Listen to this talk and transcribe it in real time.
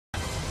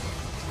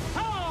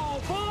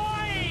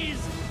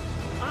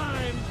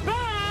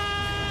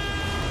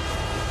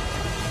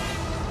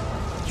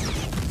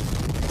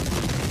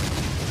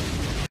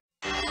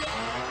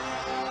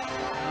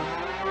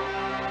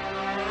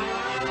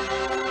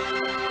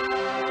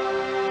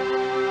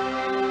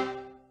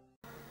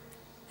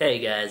Hey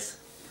guys,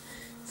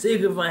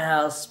 Secret of my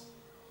house,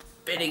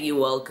 bidding you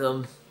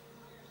welcome.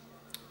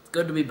 It's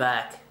good to be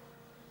back,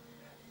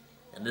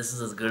 and this is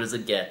as good as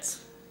it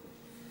gets.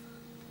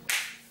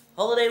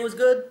 Holiday was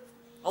good.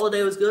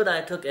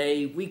 I took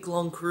a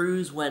week-long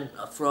cruise, went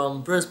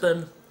from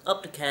Brisbane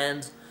up to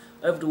Cairns,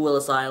 over to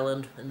Willis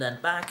Island, and then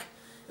back.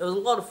 It was a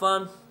lot of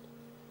fun.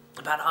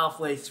 About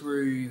halfway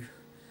through,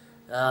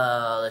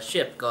 the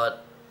ship got,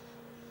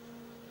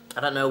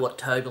 I don't know what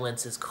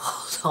turbulence is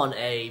called on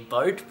a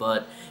boat,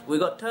 but we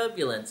got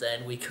turbulence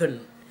and we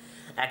couldn't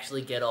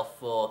actually get off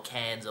for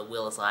Cairns or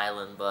Willis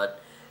Island,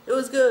 but it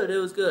was good.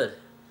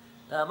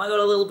 I got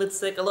a little bit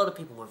sick, a lot of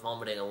people were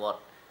vomiting and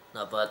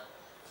whatnot, but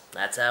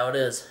that's how it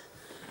is.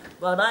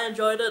 But I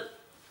enjoyed it.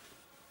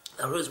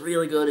 It was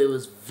really good, it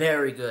was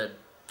very good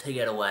to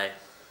get away.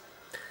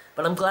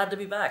 But I'm glad to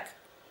be back.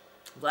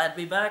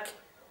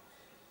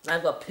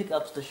 I've got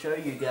pickups to show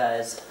you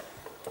guys.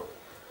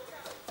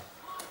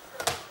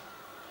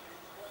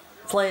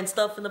 Playing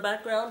stuff in the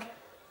background.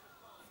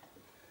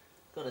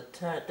 Gotta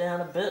turn it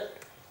down a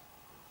bit.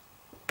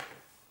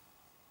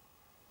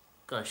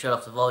 Gonna shut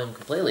off the volume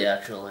completely,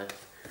 actually.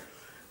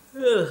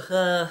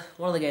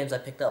 One of the games I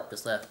picked up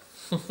is there.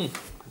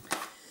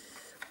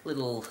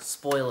 Little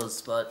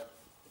spoilers, but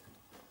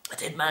I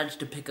did manage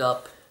to pick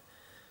up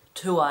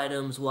 2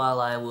 items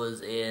while I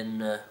was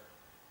in...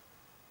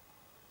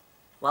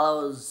 what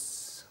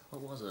was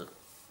it?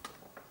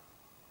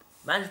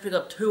 Managed to pick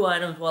up 2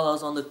 items while I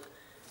was on the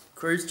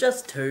cruise,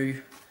 just 2.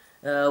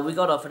 We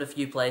got off at a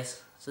few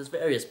places,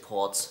 various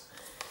ports,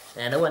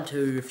 and I went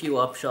to a few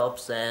op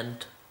shops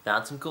and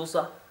found some cool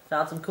stuff,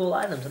 found some cool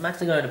items. I'm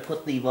actually going to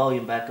put the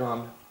volume back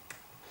on.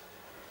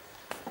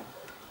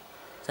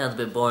 Sounds a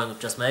bit boring with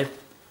just me,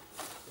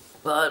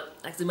 but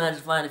I actually managed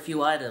to find a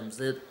few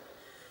items. It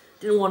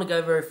didn't want to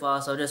go very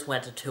far, so I just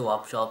went to 2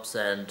 op shops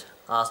and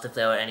asked if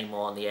there were any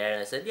more in the area,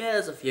 and they said, yeah,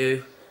 there's a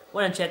few.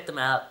 Went and checked them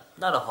out,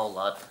 not a whole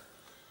lot.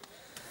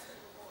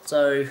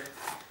 So,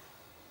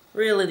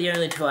 really, the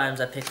only 2 items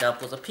I picked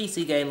up was a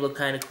PC game, looked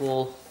kind of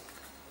cool.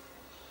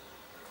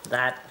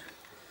 That.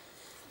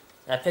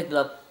 I picked it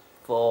up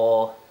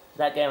for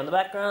that game in the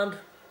background.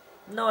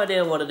 No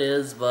idea what it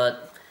is,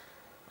 but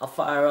I'll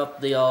fire up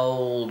the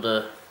old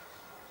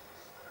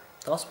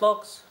DOS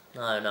box?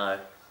 No.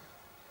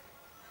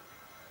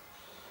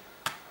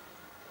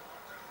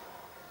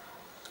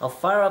 I'll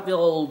fire up the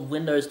old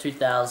Windows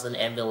 2000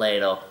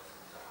 emulator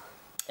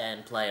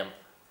and play them.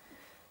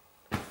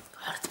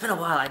 God, it's been a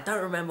while, I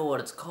don't remember what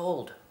it's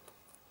called.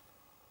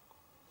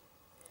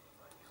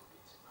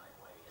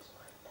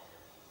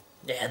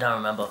 Yeah, I don't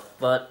remember,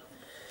 but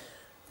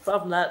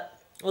apart from that,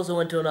 also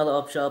went to another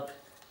op shop,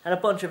 had a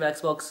bunch of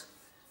Xbox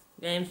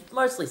games,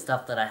 mostly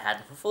stuff that I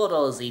had for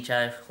 $4 each.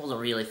 I wasn't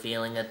really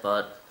feeling it,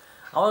 but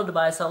I wanted to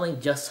buy something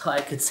just so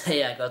I could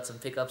say I got some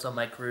pickups on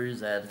my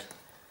cruise, and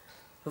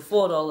for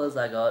 $4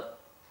 I got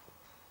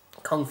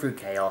Kung Fu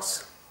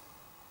Chaos.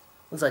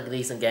 Looks like a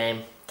decent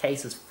game.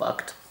 Case is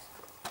fucked.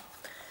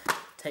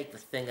 Take the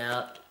thing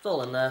out. It's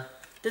all in there.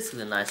 This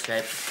is in nice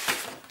shape.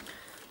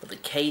 But the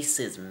case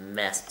is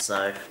messed,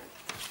 so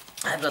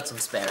I've got some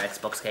spare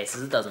Xbox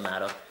cases. It doesn't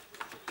matter.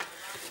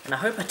 And I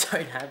hope I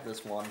don't have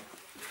this one.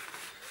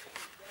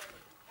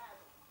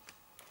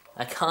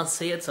 I can't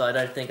see it, so I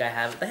don't think I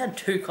have it. They had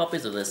 2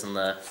 copies of this in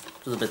there,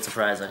 which was a bit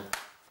surprising.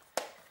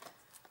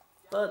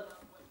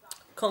 But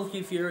Kung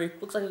Fu Fury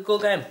looks like a cool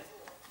game.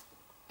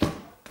 And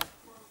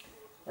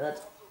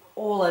that's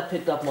all I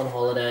picked up on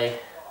holiday.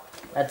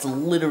 That's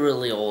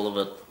literally all of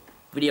it.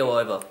 Video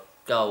over.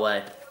 Go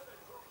away.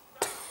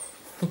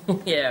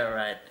 Yeah,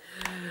 right.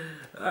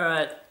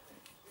 Alright.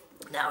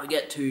 Now we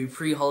get to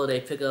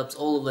pre-holiday pickups.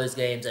 All of those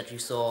games that you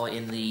saw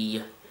in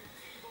the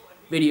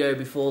video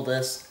before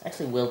this.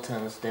 Actually, we'll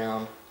turn this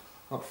down.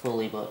 Not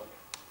fully, but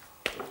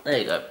there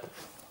you go.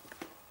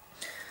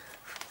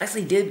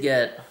 Actually did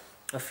get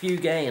a few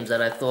games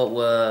that I thought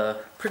were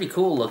pretty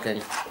cool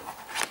looking.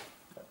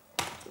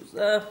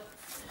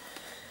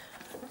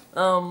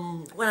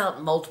 Went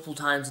out multiple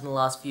times in the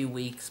last few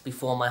weeks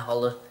before my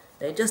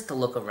holiday just to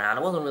look around.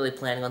 I wasn't really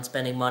planning on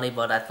spending money,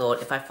 but I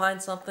thought if I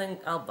find something,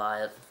 I'll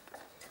buy it.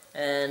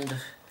 And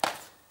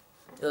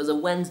it was a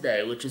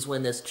Wednesday, which is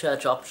when this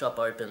church op shop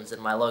opens in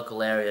my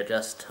local area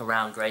just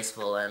around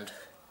Graceville, and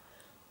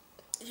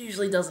it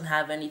usually doesn't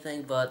have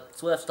anything, but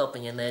it's worth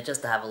stopping in there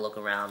just to have a look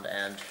around.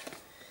 And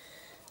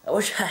I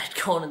wish I had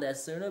gone in there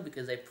sooner,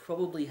 because they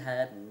probably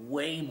had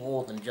way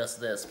more than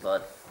just this,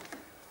 but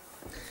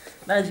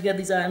managed to get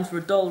these items for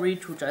 $1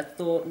 each, which I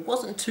thought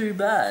wasn't too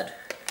bad.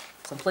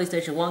 Some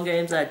PlayStation 1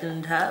 games that I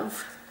didn't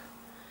have,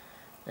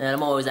 and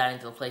I'm always adding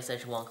to the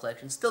PlayStation 1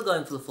 collection, still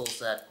going for the full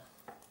set.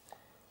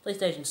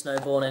 PlayStation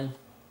Snowboarding,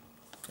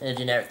 in a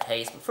generic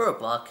case, but for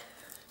 $1.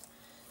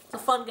 It's a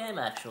fun game,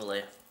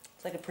 actually.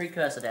 It's like a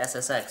precursor to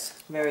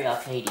SSX, very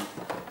arcadey.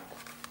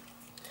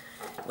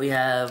 We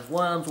have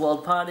Worms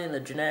World Party in the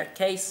generic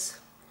case.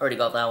 Already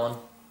got that one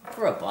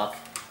for $1.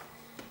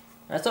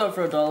 I saw it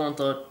for $1 and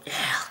thought, yeah,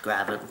 I'll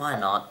grab it, why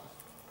not?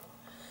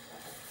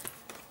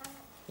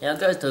 Yeah, it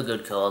goes to a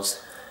good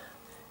cause.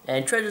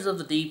 And Treasures of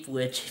the Deep,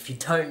 which, if you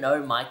don't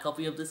know, my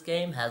copy of this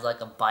game has like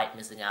a byte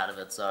missing out of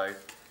it, so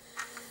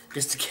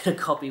just to get a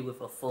copy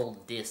with a full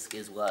disc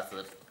is worth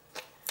it.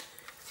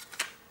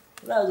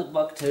 That was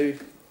 $1 too.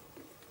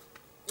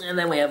 And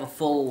then we have a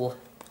full,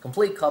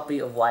 complete copy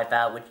of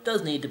Wipeout, which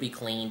does need to be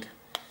cleaned.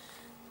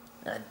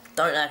 I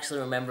don't actually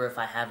remember if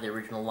I have the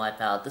original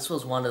Wipeout. This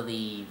was one of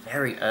the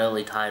very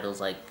early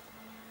titles, like,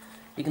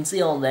 you can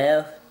see on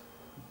there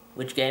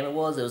which game it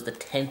was. It was the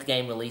 10th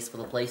game released for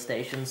the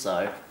PlayStation,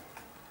 so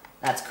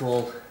that's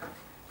cool.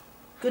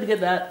 Good to get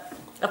that.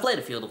 I played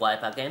a few of the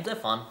Wipeout games, they're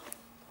fun.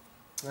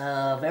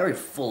 Very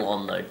full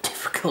on though,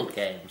 difficult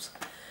games.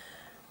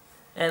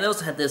 And they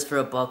also had this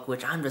for $1,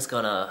 which I'm just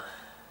gonna...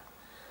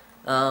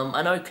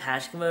 I know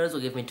Cash Converters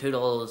will give me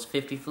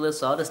 $2.50 for this,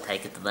 so I'll just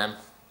take it to them.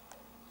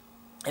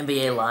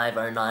 NBA Live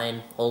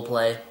 09 All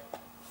Play.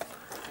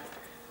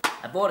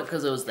 I bought it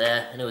because it was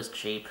there, and it was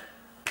cheap.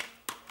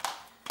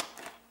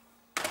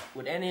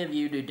 Would any of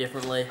you do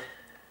differently?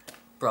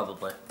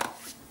 Probably.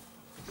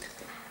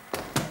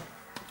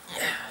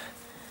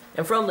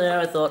 And from there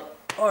I thought,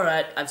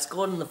 alright, I've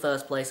scored in the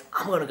first place,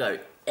 I'm gonna go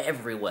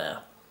everywhere.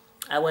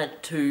 I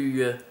went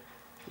to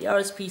the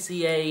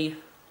RSPCA,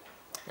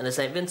 and the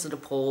St. Vincent de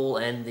Paul,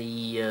 and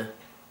the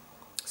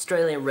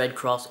Australian Red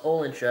Cross,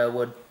 all in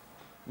Sherwood.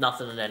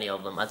 Nothing in any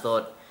of them. I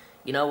thought,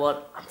 you know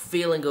what, I'm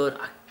feeling good,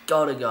 I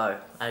gotta go.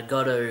 I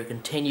gotta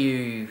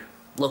continue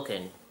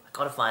looking. I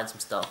gotta find some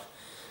stuff.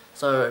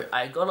 So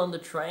I got on the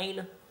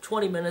train,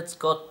 20 minutes,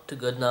 got to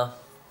Goodna,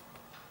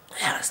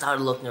 and I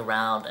started looking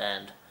around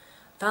and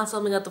found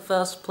something at the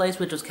first place,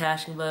 which was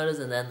Cash Converters,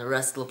 and then the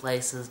rest of the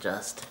places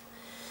just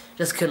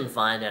couldn't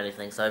find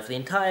anything. So for the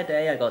entire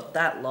day I got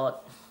that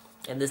lot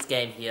and this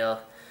game here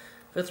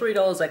for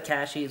 $3 at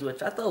Cashies,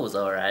 which I thought was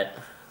alright.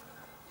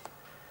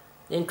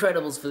 The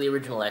Incredibles for the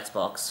original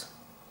Xbox.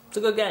 It's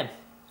a good game.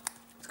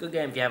 It's a good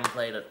game if you haven't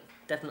played it.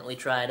 Definitely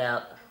try it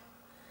out.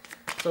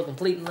 It's all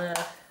complete in there.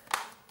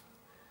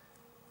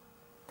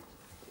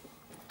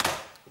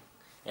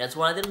 And it's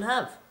one I didn't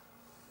have.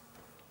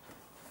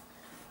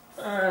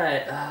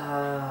 Alright,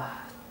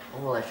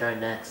 what will I show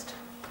next?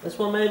 This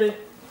one maybe?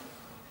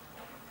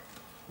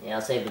 Yeah,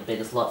 I'll save the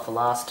biggest lot for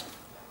last.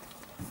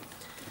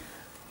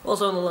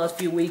 Also, in the last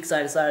few weeks,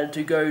 I decided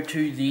to go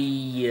to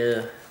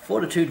the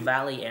Fortitude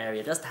Valley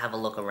area just to have a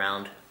look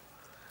around.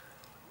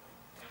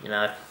 You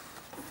know,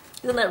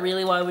 isn't that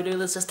really why we do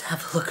this? Just to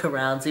have a look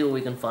around, see what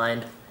we can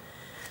find.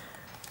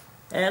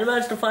 And I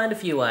managed to find a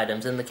few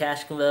items in the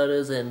Cash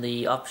Converters and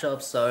the op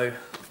shops, so...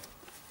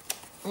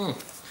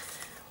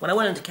 When I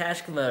went into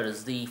Cash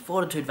Converters, the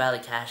Fortitude Valley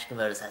Cash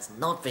Converters has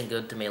not been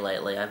good to me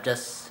lately.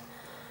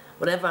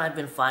 Whatever I've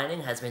been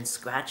finding has been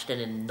scratched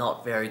and in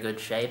not very good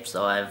shape,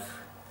 so I've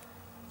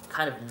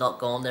kind of not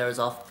gone there as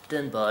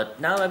often, but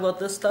now I've got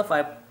this stuff,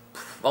 I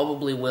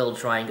probably will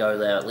try and go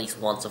there at least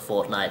once a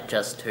fortnight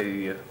just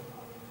to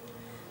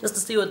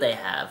see what they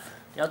have.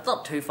 You know, it's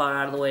not too far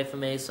out of the way for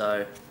me,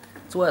 so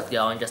it's worth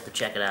going just to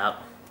check it out.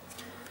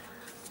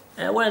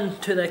 And I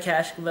went to their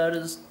Cash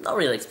Converters, not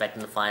really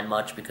expecting to find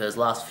much, because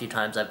last few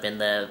times I've been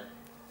there,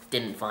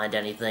 didn't find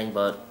anything,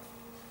 but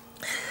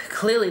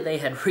clearly they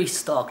had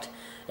restocked,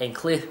 and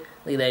clearly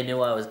they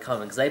knew I was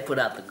coming, because they put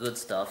out the good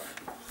stuff.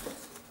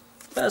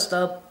 First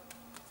up,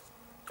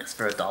 it's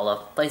for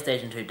 $1,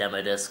 PlayStation 2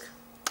 demo disc.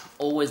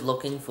 Always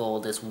looking for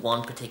this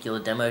one particular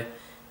demo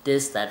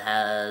disc that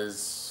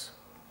has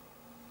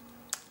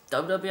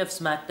WWF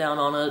SmackDown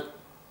on it,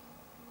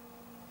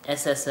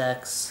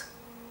 SSX,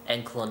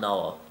 and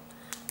Klonoa.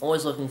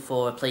 Always looking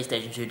for a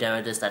PlayStation 2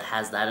 demo disc that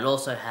has that. It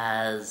also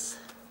has...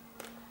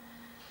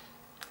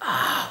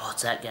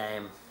 what's that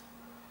game?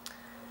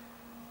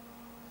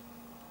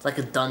 It's like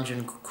a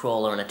dungeon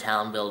crawler and a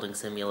town building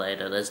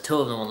simulator. There's two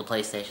of them on the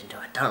PlayStation 2.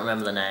 I don't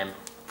remember the name.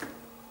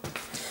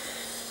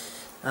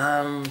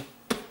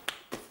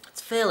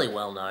 It's fairly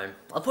well known.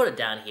 I'll put it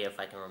down here if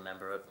I can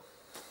remember it.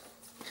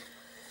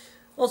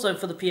 Also,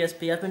 for the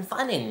PSP, I've been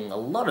finding a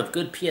lot of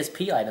good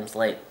PSP items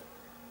lately.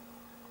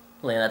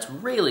 That's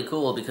really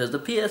cool because the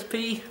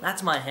PSP,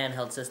 that's my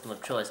handheld system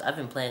of choice. I've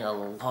been playing a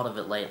lot of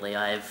it lately.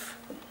 On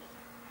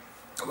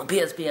the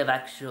PSP, I've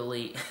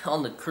actually,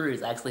 on the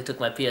cruise, I actually took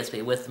my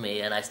PSP with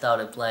me and I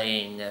started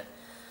playing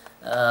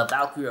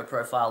Valkyria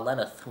Profile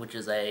Lenneth, which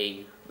is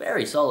a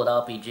very solid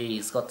RPG.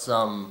 It's got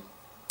some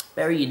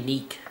very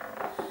unique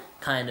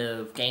kind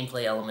of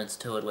gameplay elements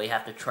to it where you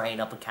have to train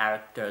up a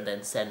character and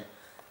then send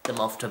them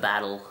off to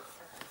battle.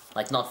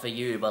 Like, not for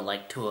you, but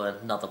like to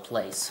another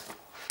place.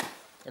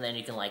 And then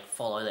you can like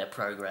follow their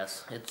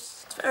progress.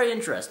 It's very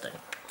interesting.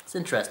 It's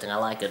interesting, I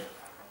like it.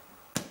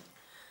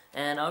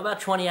 And I'm about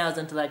 20 hours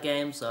into that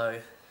game,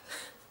 so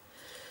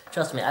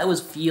trust me, I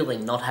was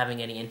feeling not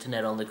having any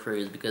internet on the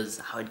cruise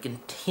because I would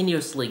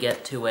continuously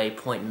get to a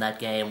point in that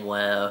game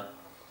where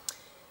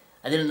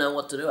I didn't know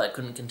what to do, I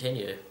couldn't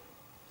continue.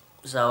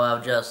 So I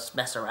would just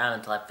mess around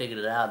until I figured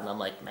it out, and I'm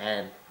like,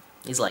 man,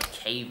 these like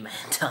caveman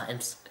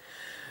times.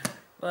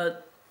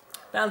 But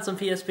found some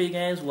PSP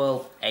games,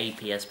 well, a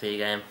PSP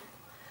game.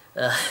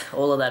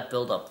 All of that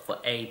build up for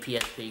a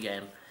PSP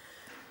game.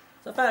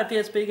 So I found a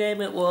PSP game,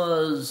 it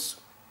was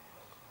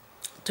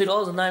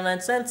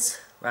 $2.99,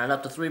 round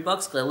up to $3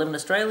 because I live in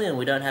Australia and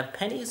we don't have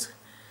pennies.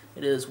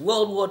 It is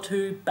World War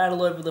II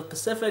Battle Over the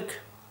Pacific.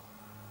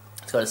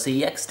 It's got a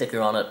CEX sticker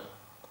on it.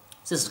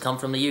 This has come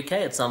from the UK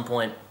at some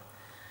point.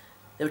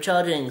 They were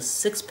charging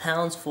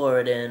 £6 for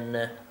it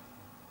in,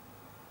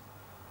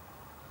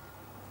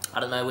 I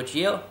don't know which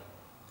year,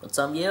 but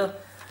some year.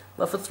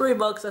 But for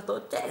 $3 I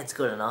thought, yeah, it's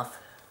good enough.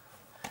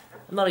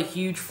 I'm not a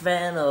huge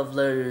fan of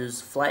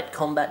those flight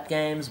combat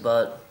games,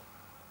 but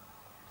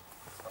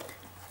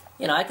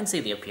you know, I can see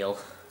the appeal.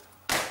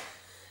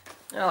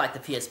 I like the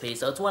PSP,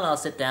 so it's one I'll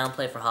sit down,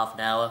 play for half an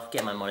hour,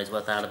 get my money's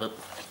worth out of it.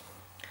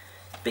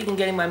 Speaking of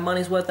getting my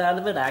money's worth out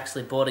of it, I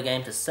actually bought a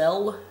game to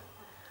sell.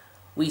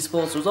 Wii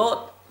Sports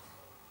Resort,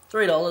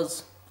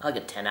 $3. I'll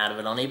get 10 out of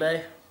it on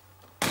eBay.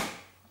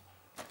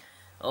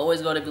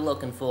 Always got to be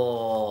looking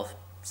for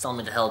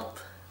something to help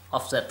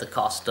offset the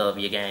cost of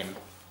your game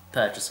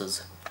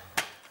purchases.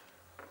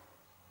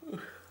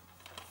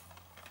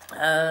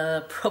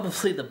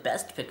 Probably the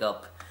best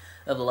pickup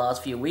of the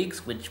last few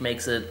weeks, which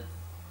makes it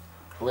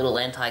a little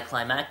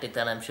anticlimactic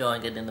that I'm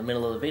showing it in the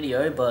middle of the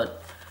video,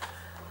 but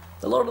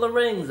The Lord of the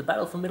Rings, The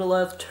Battle for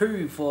Middle-earth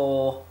 2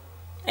 for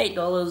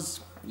 $8.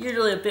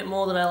 Usually a bit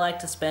more than I like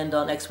to spend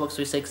on Xbox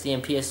 360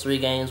 and PS3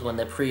 games when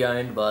they're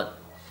pre-owned, but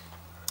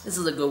this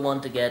is a good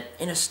one to get.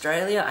 In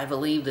Australia, I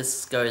believe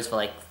this goes for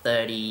like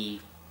I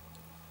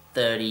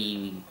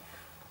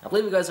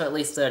believe it goes for at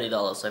least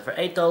 $30, so for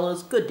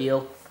 $8, good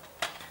deal.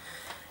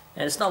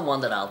 And it's not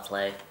one that I'll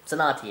play. It's an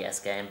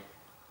RTS game.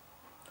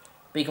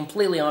 To be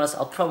completely honest,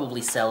 I'll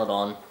probably sell it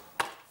on.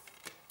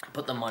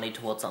 Put the money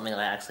towards something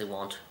I actually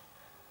want.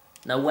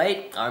 No,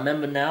 wait, I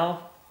remember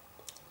now.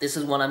 This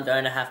is one I'm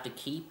going to have to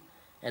keep.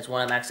 And it's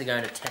one I'm actually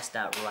going to test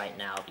out right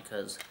now,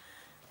 because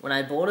when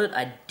I bought it,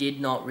 I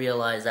did not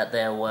realize that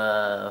there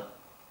were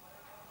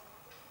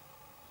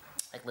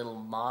like little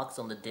marks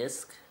on the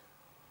disc.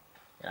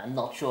 And I'm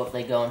not sure if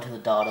they go into the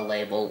data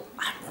label.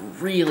 I'm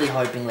really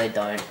hoping they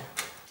don't.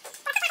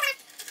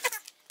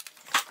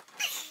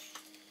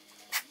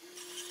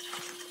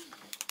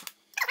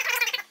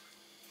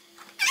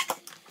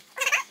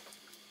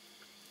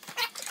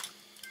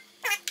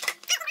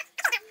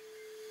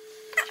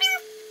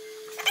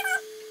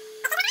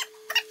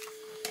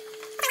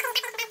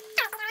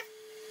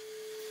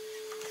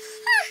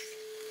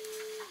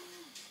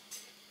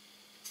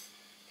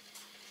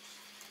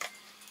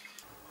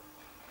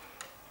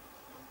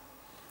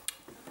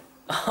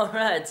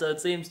 Alright, so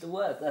it seems to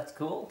work. That's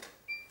cool.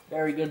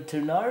 Very good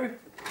to know.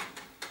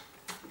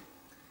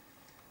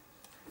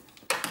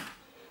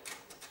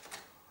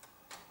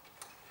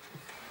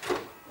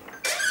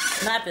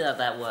 I'm happy that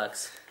that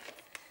works.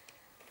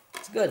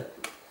 It's good.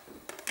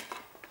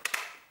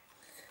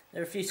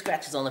 There are a few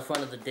scratches on the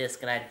front of the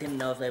disc and I didn't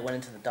know if they went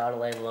into the data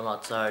label or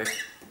not, so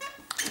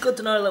it's good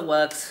to know that it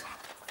works,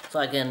 so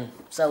I can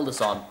sell this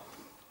on.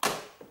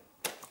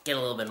 Get a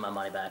little bit of my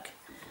money back.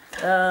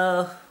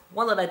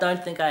 One that I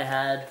don't think I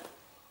had.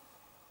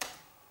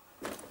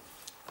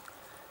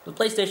 The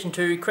PlayStation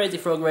 2, Crazy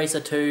Frog Racer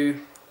 2.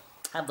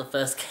 I have the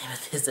first game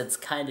of this, it's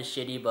kinda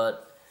shitty,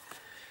 but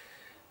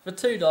for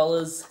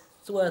 $2,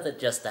 it's worth it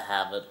just to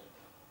have it.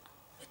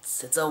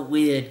 It's a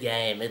weird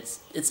game. It's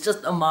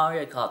just a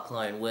Mario Kart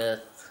clone with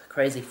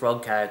Crazy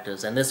Frog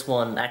characters, and this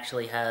one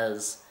actually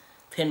has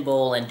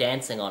pinball and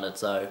dancing on it,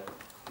 so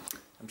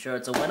I'm sure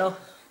it's a winner.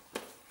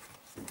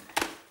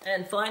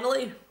 And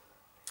finally,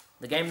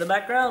 the game in the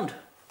background.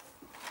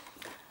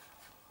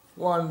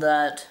 One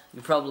that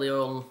you probably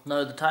all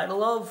know the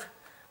title of.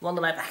 One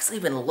that I've actually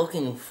been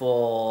looking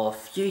for a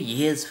few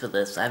years for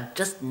this. I've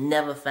just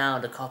never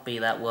found a copy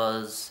that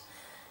was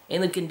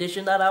in the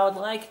condition that I would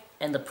like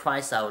and the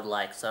price I would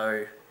like.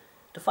 So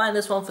to find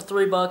this one for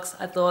 $3,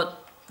 I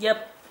thought,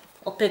 yep,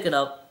 I'll pick it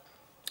up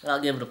and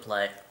I'll give it a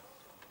play.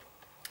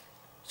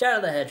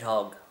 Shadow the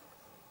Hedgehog.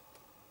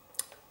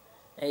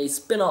 A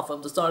spin-off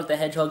of the Sonic the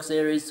Hedgehog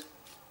series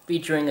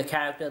featuring a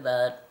character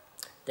that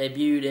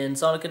debuted in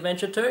Sonic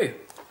Adventure 2.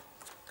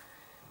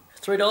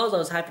 For $3, I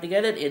was happy to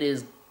get it. It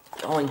is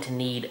going to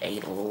need a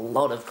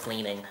lot of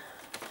cleaning.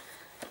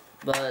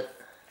 But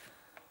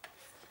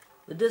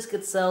the disc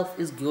itself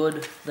is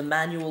good, the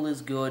manual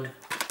is good,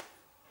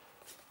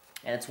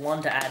 and it's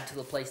one to add to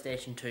the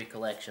PlayStation 2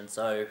 collection,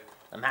 so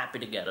I'm happy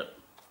to get it.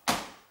 That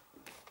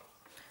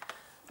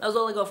was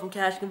all I got from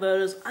Cash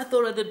Converters. I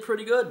thought I did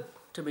pretty good,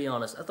 to be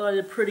honest. I thought I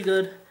did pretty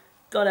good.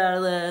 Got out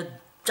of there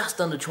just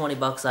under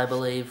 $20, I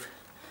believe.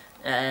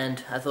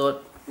 And I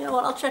thought, you know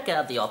what, I'll check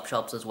out the op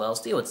shops as well,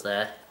 see what's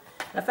there.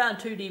 I found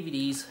 2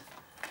 DVDs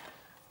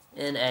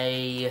in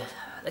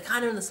they're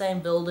kind of in the same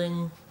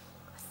building.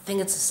 I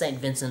think it's the St.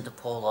 Vincent de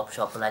Paul op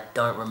shop, but I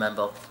don't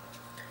remember.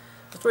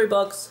 For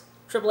 $3,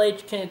 Triple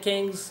H, King of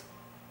Kings,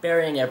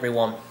 burying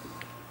everyone.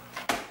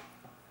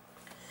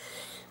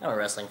 I'm a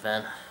wrestling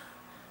fan.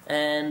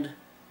 And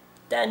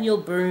Daniel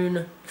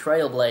Boone,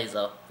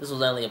 Trailblazer. This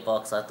was only a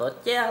box, I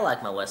thought, yeah, I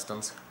like my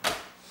westerns.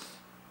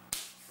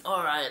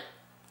 Alright,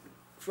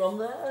 from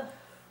there...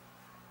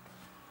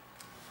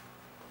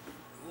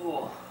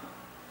 Ooh.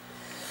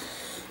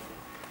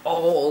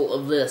 All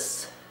of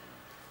this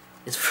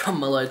is from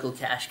my local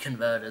cash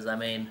converters. I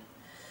mean,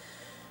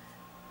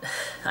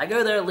 I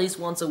go there at least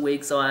once a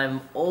week, so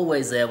I'm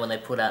always there when they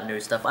put out new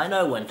stuff. I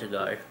know when to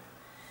go.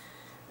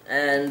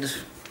 And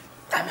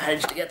I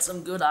managed to get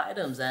some good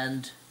items,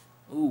 and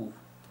ooh,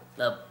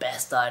 the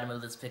best item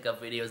of this pickup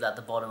video is at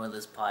the bottom of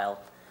this pile.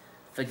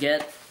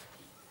 Forget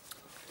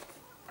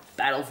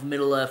Battle for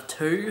Middle-earth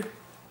 2, the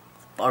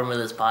bottom of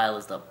this pile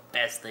is the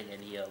best thing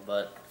in here,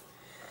 but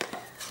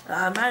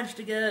I managed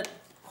to get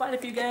quite a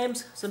few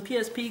games, some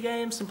PSP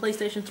games, some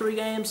PlayStation 3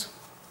 games,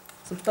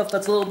 some stuff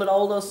that's a little bit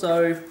older,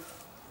 so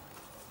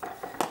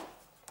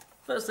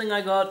first thing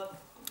I got,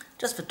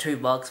 just for $2,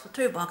 for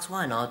 $2,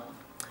 why not?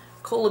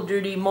 Call of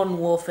Duty Modern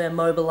Warfare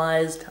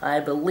Mobilized. I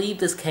believe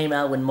this came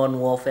out when Modern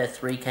Warfare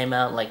 3 came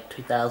out, like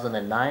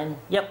 2009.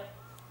 Yep.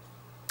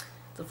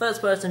 It's a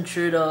first-person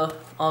shooter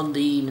on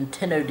the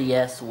Nintendo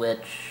DS,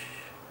 which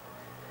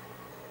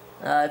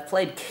I've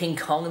played King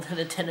Kong on the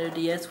Nintendo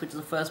DS, which is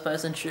a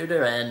first-person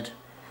shooter, and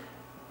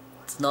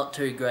it's not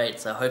too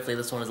great, so hopefully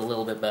this one is a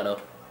little bit better.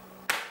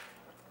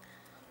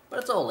 But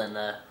it's all in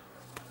there,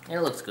 and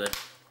it looks good.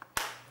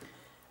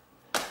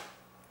 A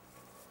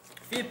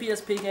few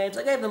PSP games,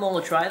 I gave them all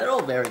a try, they're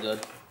all very good.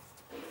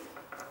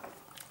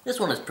 This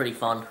one is pretty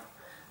fun.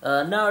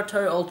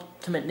 Naruto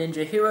Ultimate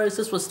Ninja Heroes,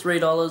 this was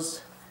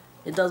 $3.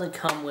 It doesn't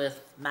come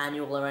with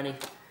manual or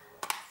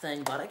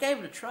anything, but I gave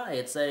it a try.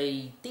 It's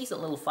a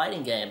decent little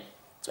fighting game.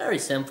 It's very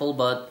simple,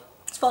 but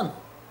it's fun.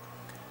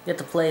 You get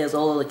to play as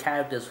all of the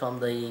characters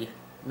from the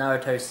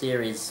Naruto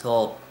series,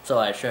 or so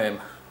I assume.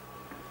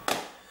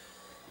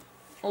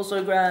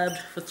 Also grabbed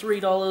for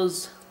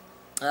 $3.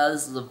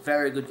 This is a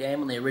very good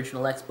game on the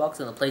original Xbox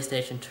and the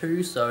PlayStation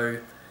 2, so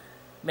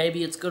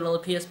maybe it's good on the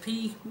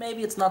PSP,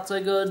 maybe it's not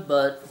so good,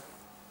 but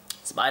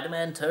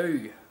Spider-Man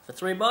 2 for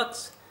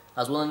 $3. I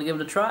was willing to give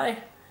it a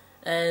try,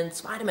 and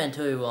Spider-Man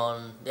 2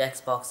 on the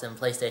Xbox and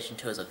PlayStation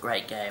 2 is a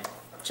great game.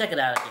 Check it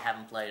out if you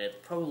haven't played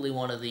it. Probably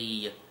one of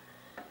the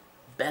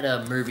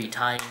better movie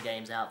tie-in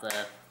games out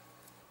there.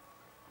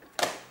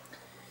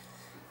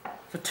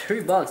 For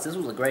 $2, this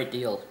was a great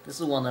deal. This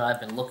is one that I've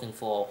been looking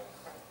for.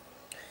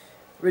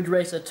 Ridge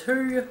Racer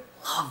 2,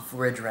 love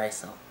Ridge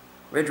Racer.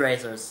 Ridge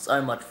Racer is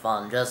so much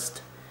fun,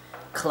 just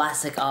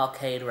classic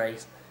arcade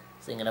racing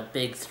in a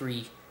big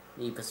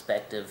 3D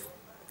perspective.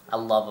 I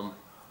love them.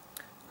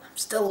 I'm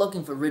still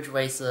looking for Ridge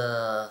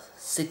Racer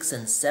 6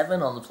 and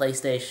 7 on the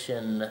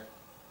PlayStation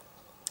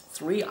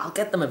 3. I'll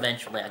get them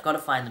eventually, I gotta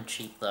find them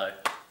cheap though.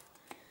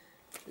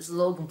 This is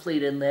all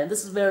complete in there, and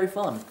this is very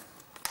fun.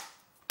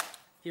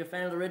 If you're a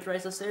fan of the Ridge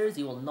Racer series,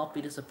 you will not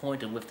be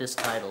disappointed with this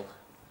title.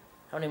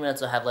 How many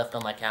minutes do I have left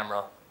on my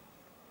camera?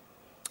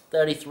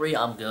 33,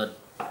 I'm good.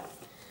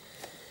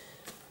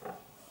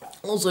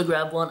 Also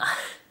grab one.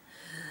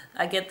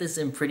 I get this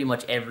in pretty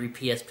much every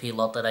PSP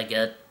lot that I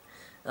get.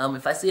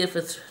 If I see it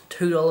for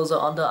 $2 or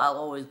under, I'll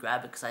always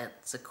grab it because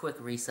it's a quick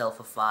resale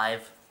for $5.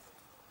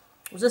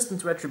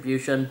 Resistance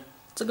Retribution.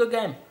 It's a good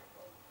game.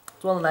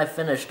 It's one that I've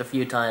finished a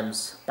few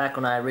times. Back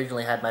when I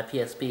originally had my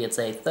PSP, it's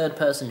a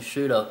third-person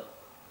shooter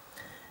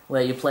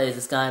where you play as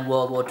this guy in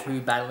World War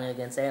II battling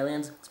against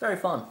aliens. It's very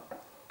fun.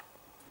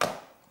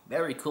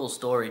 Very cool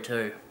story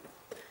too.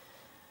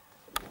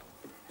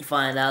 You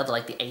find out that,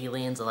 like, the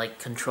aliens are like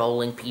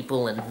controlling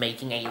people and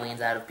making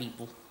aliens out of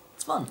people.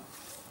 It's fun.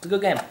 It's a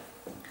good game.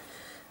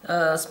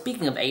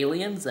 Speaking of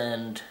aliens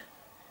and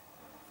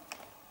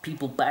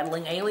people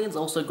battling aliens,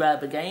 also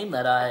grab a game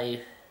that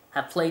I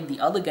have played the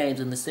other games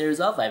in the series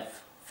of.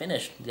 I've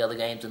finished the other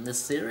games in this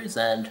series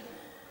and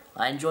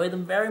I enjoy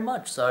them very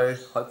much, so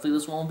hopefully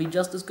this one will be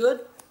just as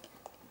good.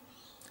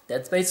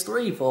 Dead Space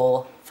 3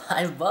 for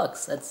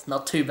 $5. That's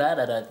not too bad,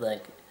 I don't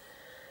think.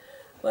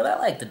 But I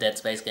like the Dead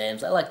Space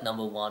games. I like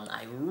number 1.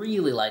 I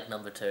really like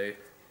number 2.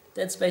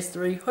 Dead Space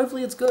 3,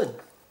 hopefully it's good.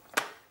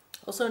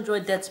 Also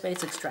enjoyed Dead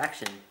Space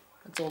Extraction.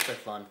 That's also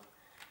fun.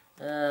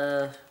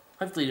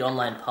 Hopefully the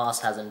online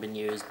pass hasn't been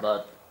used,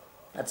 but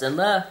that's in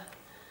there.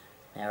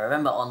 Now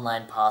remember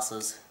online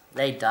passes.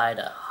 They died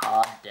a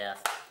hard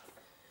death.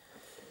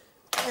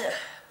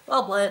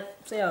 I'll play it,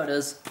 see how it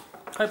is.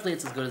 Hopefully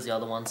it's as good as the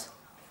other ones.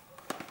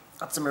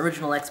 Got some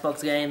original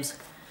Xbox games.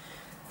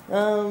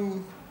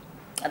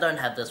 I don't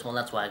have this one,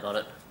 that's why I got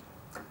it.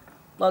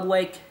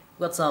 Bloodwake,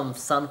 got some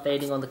sun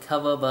fading on the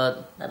cover,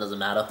 but that doesn't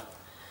matter.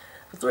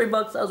 For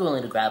 $3, I was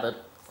willing to grab it.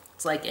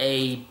 It's like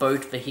a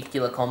boat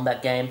vehicular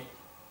combat game.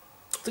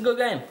 It's a good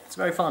game, it's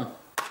very fun.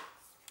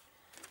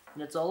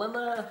 And it's all in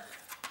there.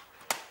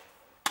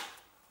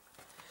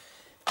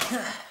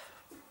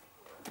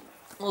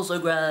 Also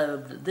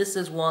grabbed, this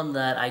is one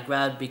that I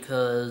grabbed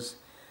because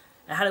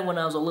I had it when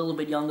I was a little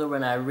bit younger,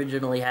 when I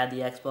originally had the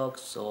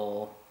Xbox,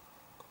 or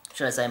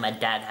should I say my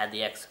dad had the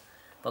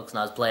Xbox and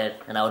I was playing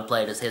it, and I would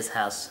play it at his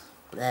house.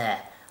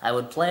 There. I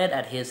would play it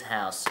at his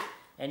house.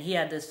 And he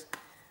had this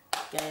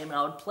game, and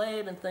I would play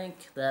it and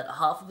think that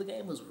half of the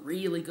game was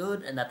really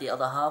good, and that the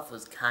other half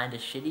was kinda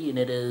shitty, and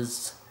it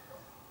is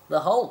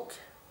the Hulk.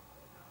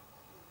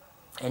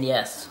 And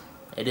yes,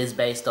 it is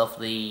based off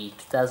the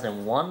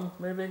 2001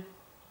 movie?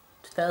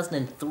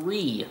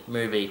 2003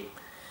 movie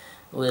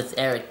with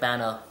Eric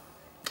Bana.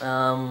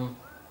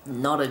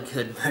 Not a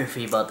good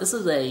movie, but this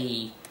is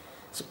a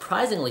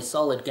surprisingly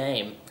solid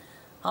game.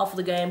 Half of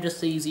the game just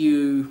sees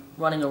you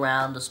running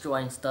around,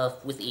 destroying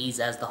stuff with ease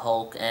as the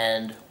Hulk,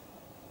 and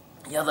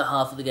the other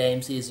half of the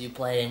game sees you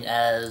playing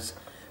as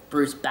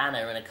Bruce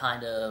Banner in a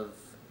kind of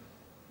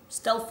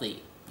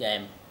stealthy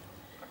game.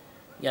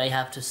 You know, you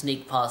have to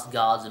sneak past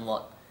guards and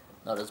what,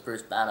 not as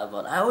Bruce Banner,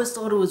 but I always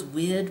thought it was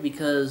weird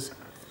because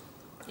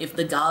if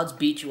the guards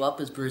beat you up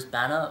as Bruce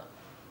Banner,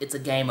 it's a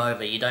game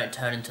over, you don't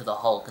turn into the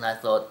Hulk, and I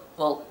thought,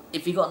 well,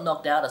 if you got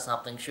knocked out or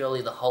something,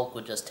 surely the Hulk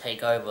would just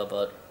take over,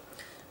 but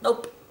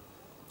nope.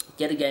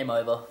 Get a game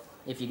over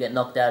if you get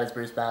knocked out as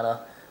Bruce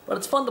Banner. But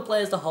it's fun to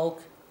play as the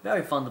Hulk,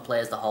 very fun to play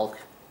as the Hulk.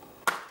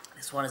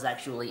 This one is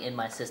actually in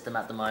my system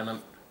at the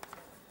moment.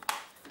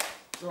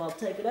 So I'll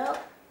take it out.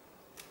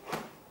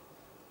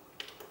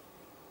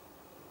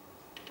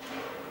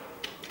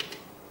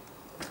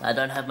 I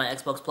don't have my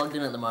Xbox plugged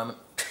in at the moment.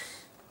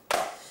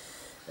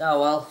 Oh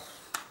well.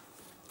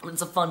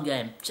 It's a fun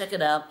game. Check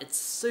it out. It's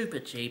super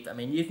cheap. I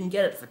mean, you can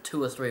get it for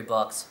 $2 or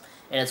 $3,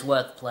 and it's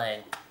worth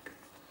playing.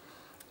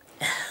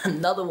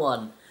 Another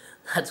one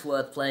that's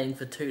worth playing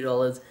for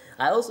 $2.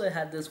 I also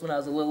had this when I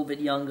was a little bit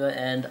younger,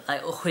 and I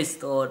always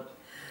thought,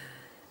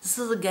 this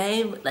is a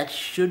game that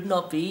should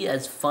not be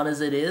as fun as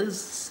it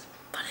is,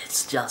 but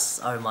it's just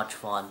so much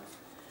fun.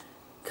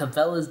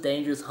 Cabela's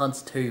Dangerous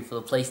Hunts 2 for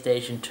the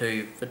PlayStation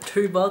 2. For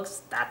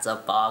 $2, that's a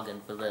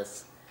bargain for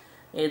this.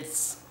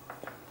 It's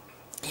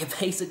your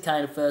basic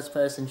kind of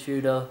first-person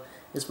shooter,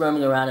 just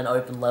roaming around an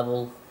open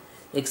level,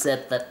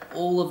 except that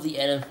all of the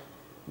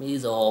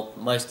enemies, or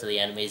most of the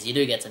enemies, you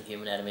do get some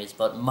human enemies,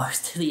 but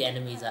most of the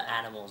enemies are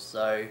animals,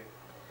 so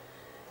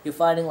you're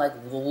fighting like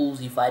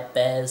wolves, you fight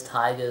bears,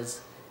 tigers,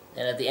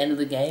 and at the end of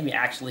the game you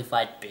actually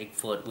fight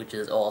Bigfoot, which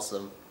is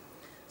awesome.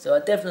 So I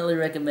definitely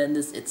recommend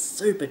this. It's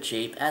super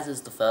cheap, as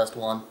is the first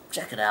one.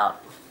 Check it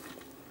out.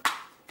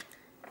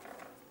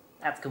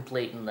 That's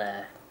complete in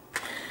there.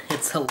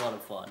 It's a lot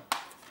of fun.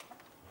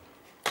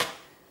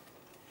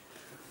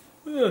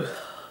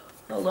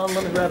 Hold on,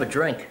 let me grab a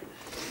drink.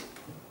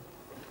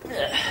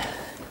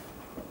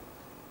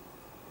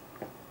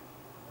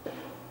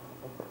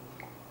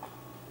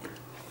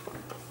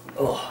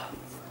 Oh.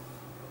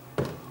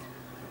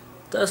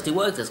 Thirsty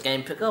work, this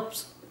game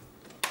pickups.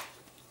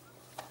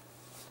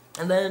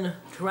 And then,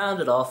 to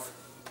round it off,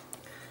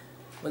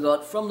 we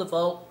got From the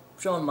Vault,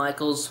 Shawn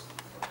Michaels,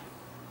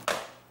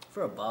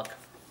 for $1.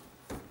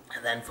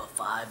 And then for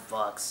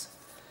 $5.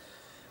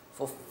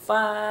 For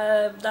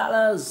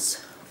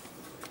 $5.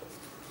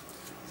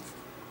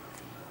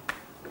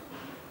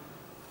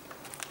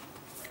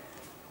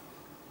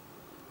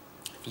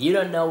 If you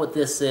don't know what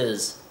this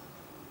is,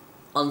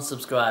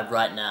 unsubscribe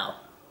right now.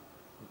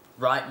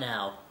 Right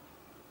now.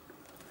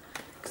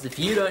 Because if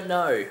you don't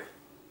know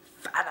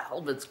Fat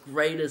Albert's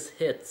greatest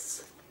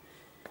hits,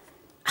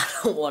 I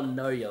don't want to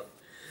know you.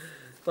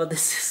 But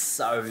this is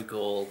so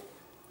cool.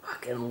 I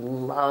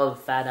fucking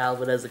love Fat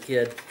Albert as a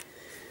kid.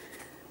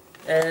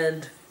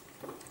 And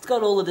it's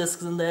got all the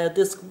discs in there.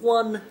 Disc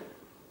 1,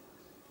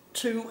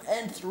 2,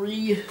 and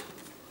 3.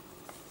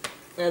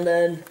 And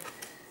then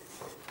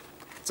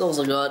it's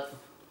also got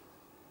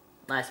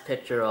a nice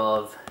picture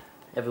of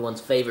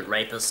everyone's favorite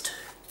rapist.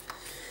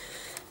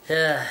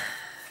 Yeah.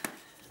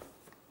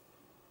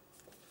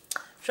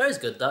 Show's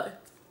good though.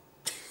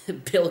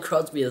 Bill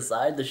Crosby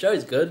aside, the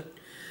show's good.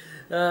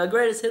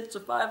 Greatest hits for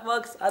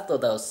 $5. I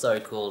thought that was so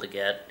cool to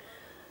get.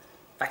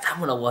 In fact, I'm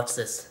gonna watch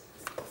this.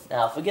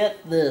 Now, forget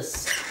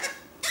this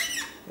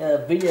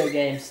video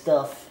game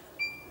stuff.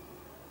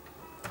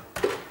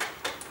 I'm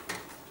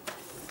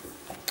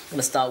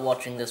gonna start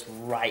watching this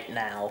right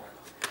now.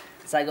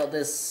 So I got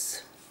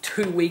this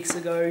 2 weeks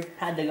ago.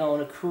 Had to go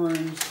on a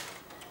cruise.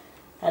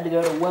 Had to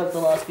go to work the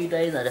last few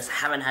days. I just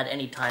haven't had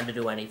any time to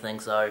do anything,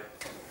 so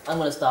I'm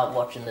gonna start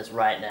watching this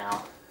right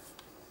now.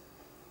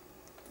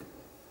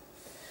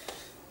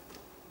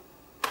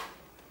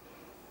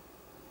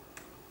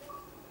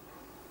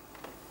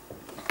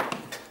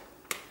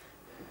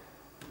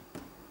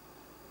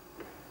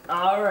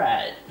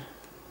 Alright.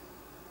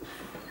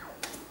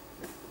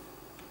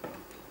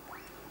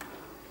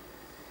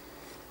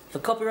 For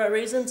copyright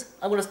reasons,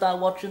 I'm gonna start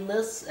watching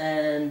this,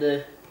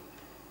 and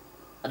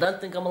I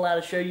don't think I'm allowed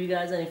to show you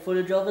guys any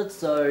footage of it,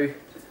 so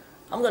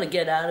I'm gonna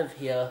get out of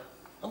here.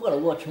 I'm gonna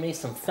watch me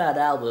some Fat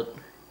Albert.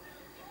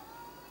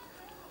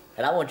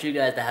 And I want you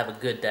guys to have a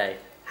good day.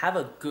 Have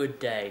a good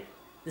day.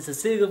 This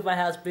is Seagull of my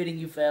house bidding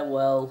you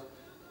farewell.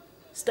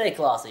 Stay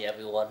classy,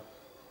 everyone.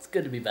 It's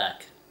good to be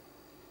back.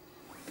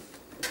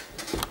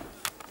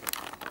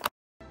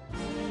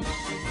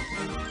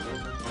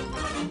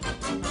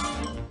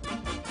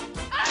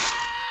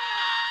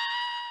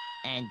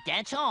 And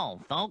that's all,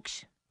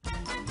 folks.